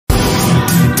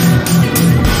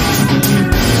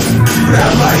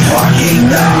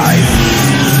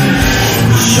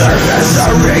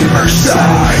the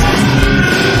riverside.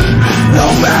 No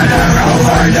matter how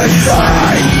hard I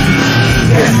fight,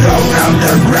 get thrown on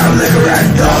the ground like a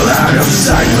ragdoll out of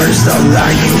sight. Where's the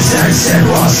lightning's accent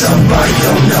while somebody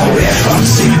don't know if I'm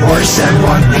seen or said.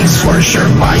 One thing's for sure,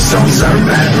 my songs are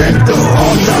mad. Ripped through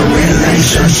all the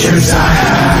relationships I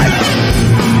had.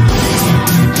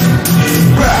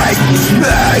 Break me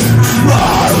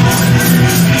more,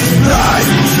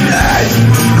 life and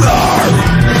glory.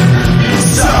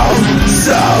 So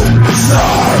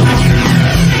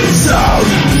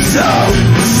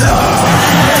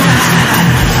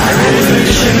I really need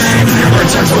to shake my never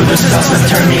turn to the dust and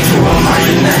turn me to a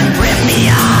marionette. Rip me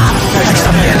up like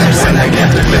some hands when I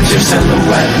get the bitch your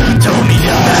silhouette. Told me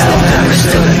I'll never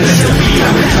still in this to be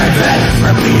with my bed.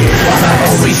 What I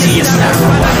always see is never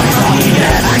what I'm fucking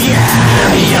at. Hear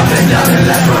me up and down and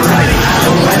left or right. I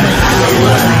don't let it, I don't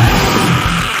let it.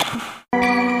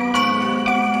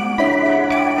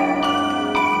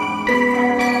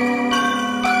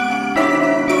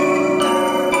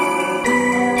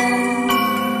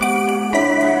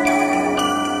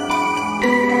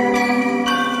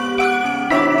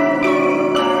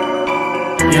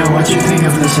 Yo, what you think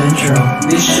of this intro?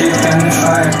 This shit kinda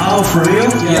fire. Oh, for real?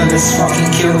 Yeah, let's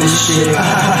fucking kill this shit.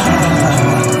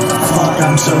 Fuck,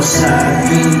 I'm so sad.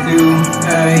 Me do,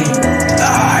 hey,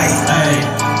 die. Hey,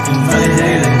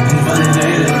 invalidated.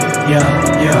 Yo,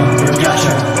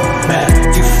 Gatcha. Bet.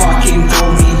 You fucking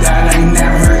told me that I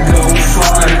never go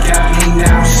far. Got me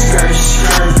now, skirt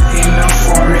in a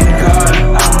foreign car.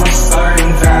 I'm a star,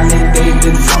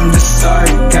 invalidated from the start.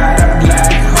 Got a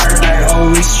black heart, I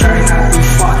always try not to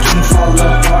fucking fall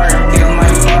apart. Kill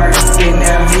my part in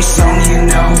every song, you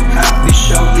know. Have to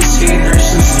show these haters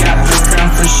who's got the crown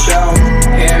for show.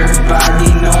 Everybody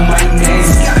know my name,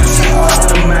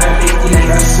 automatically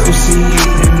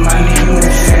associated my name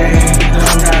with fame.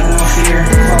 Don't got no fear,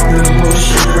 fuck the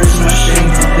bullshit, where's my shame?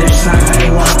 There's nothing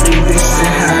I want this to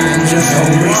happen, just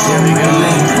always in my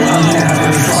lane. I'll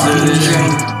never fucking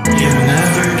drink. You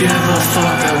never give a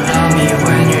fuck about me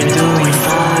when you're doing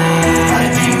fine. I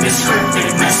think the scripted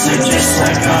messages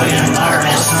like I am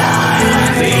Einstein.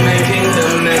 They making the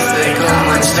mythical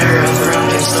monster of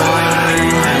Frankenstein.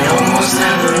 I almost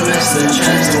never miss the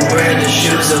chance to wear the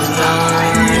shoes of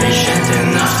time. Patient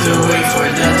enough to wait for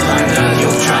deadline, then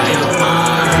you'll try out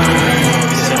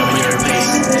mine. Sit up in your place,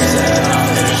 set enough,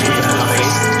 then you shoot in the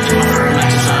face. Offer a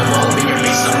match, I've all been your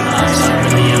face. Sometimes I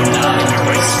really am down in your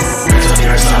waist.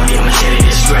 I'm a shitty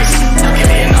disgrace. Don't give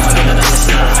me enough, I know that this is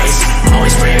not a face.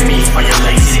 Always praying me for your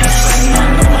laziness. I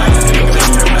know I have to go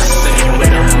through your mess. And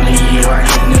wait on me, you are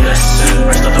getting the lesson.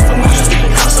 Rest of the emotions to the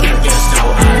house of your guest. No,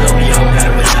 I know you're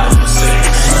better without the six.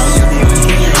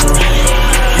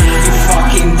 You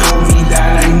fucking told me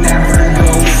that I never go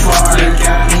far.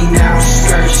 Got me now,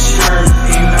 skirt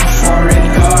in a foreign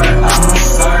car. I'm a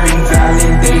star,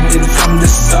 invalidated from the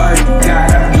start. Got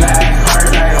a black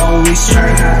heart, I always try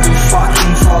not to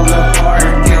fucking fall apart.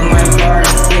 Kill my part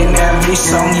in every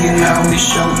song, you know. To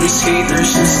show these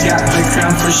haters who's got the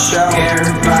crown for show.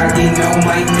 Everybody know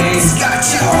my name,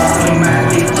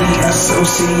 automatically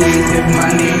associated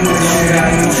my name with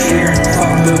got no fear.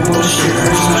 Fuck the bullshit,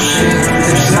 there's no shit.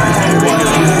 There's nothing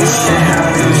wanting this to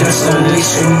happen, just always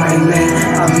in my lane.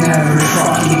 I'll never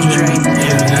fucking drink.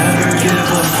 You never give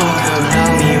a fuck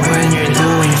about me when you're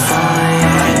doing fine.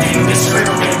 I think the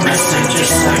scripted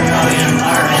messages like I am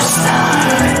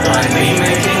Einstein. Blindly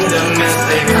making the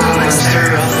mythical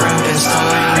monster of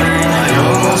Frankenstein. I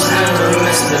almost never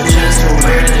miss the chance to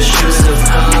wear the shoes of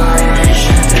time.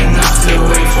 Patient enough to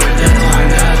wait for deadline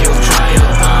that you'll try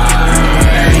out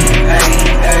mine.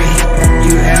 Hey,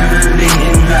 you ever been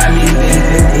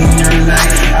invalidated in your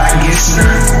life? I guess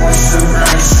not, what's the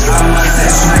price? I'ma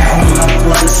test my own luck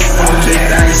twice. Roll the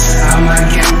dice, I'ma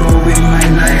gamble with my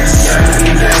life.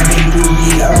 Starting diving to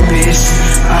the abyss.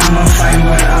 I'ma find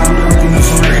what I'm looking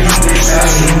for in this. I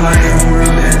see my own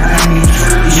world and I need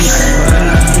for peace. But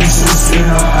nothing's still,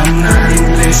 no, I'm not in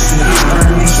bliss. The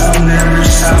armies, I'll never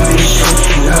stop this shit.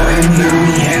 Go and hear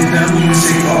me and the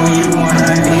music, all you want.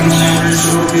 I ain't never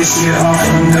so this year off.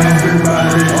 I'm never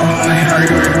bothered, all my hard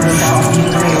work will fucking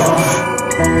pay off.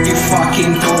 You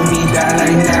fucking told me that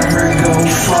I never go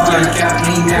far. Got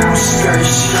me now, skirt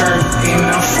in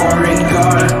a foreign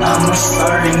car. I'm a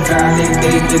star,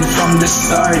 invalidated from the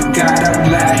start. Got a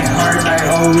black heart, I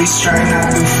always try not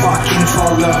to fucking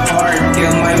fall apart.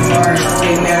 Kill my part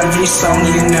in every song,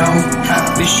 you know.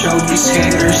 Have to show these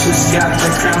haters who's got the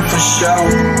crown for show.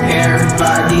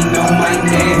 Everybody know my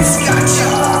name, Gatcha.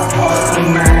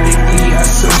 Automatically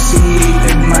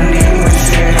associated my name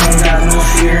with it. Ain't got no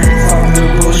fear, fuck the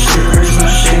bullshit, there's no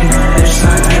shame. There's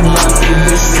nothing wrong with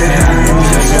this to happen,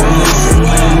 just listen.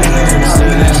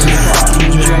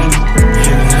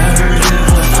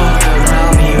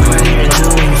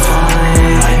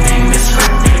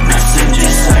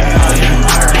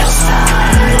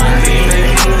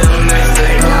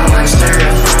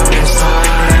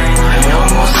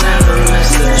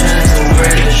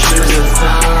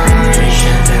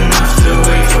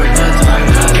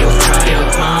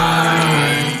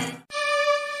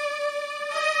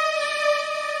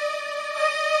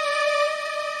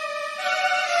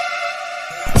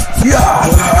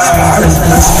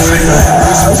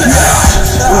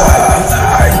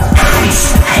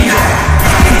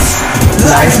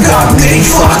 Life got me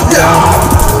fucked up.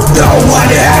 Don't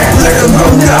wanna act like a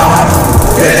grown up.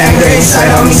 That anger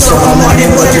inside of me, so I want it,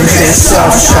 put your fists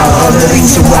up. Shout all the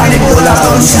things you wanted, pull out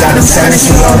all these kind of sadness.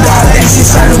 We all got things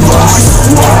inside of us.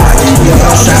 What? You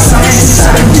all got something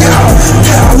inside of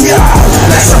you.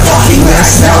 That's a fucking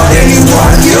mess now.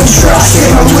 Anyone you trust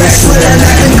in a wish with a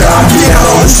neck and God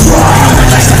knows why. My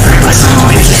life's not free, but some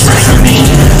always just right from me.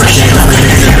 Rush it over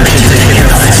the river, to the river,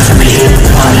 that's for me.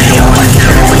 On the hill, one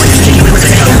can always continue with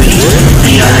the healthy.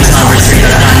 The other powers say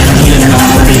that I am healing and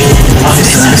all of me.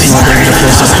 Obviously, I'm small, there to feel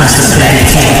so close to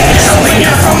sanity. It's only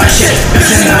up from my shit, but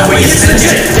you know it's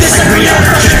legit. It's like real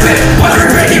crush it, what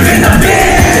regret even a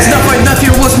bit. It's not my nephew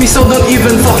wants me, so don't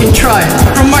even fucking try.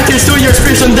 From my tears to your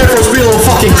speech, and therefore we will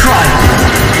fucking cry.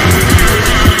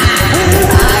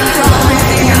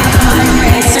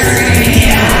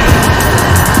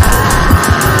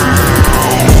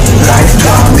 Life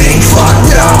got me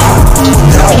fucked up.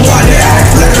 Don't wanna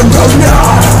act like a grown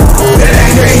up. That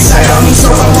anger inside of me, so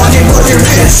I want it, put your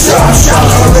fists up. Shout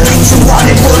all the things you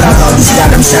wanted, pull out all these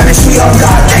goddamn savage. We all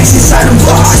got things inside of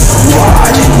us. What?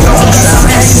 You all got some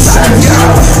things inside of you.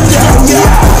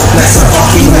 That's a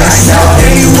fucking mess now.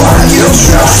 Anyone you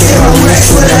trust in a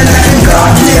wish with a neck and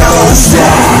God knows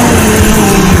why.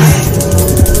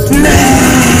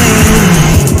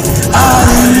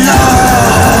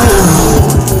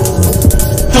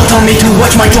 Tell me to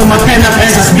watch my tone, my pen up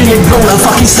as it's being blown. I'll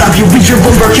fucking stop you with your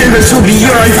bomber killers will be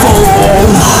your iPhone.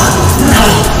 No,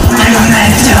 I'm a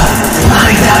mental.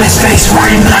 Lying down in space,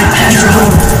 wearing Black Panther.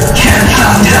 Can't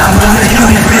calm down, I'm in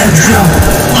your bedroom.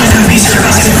 Why the beast are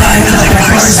flying like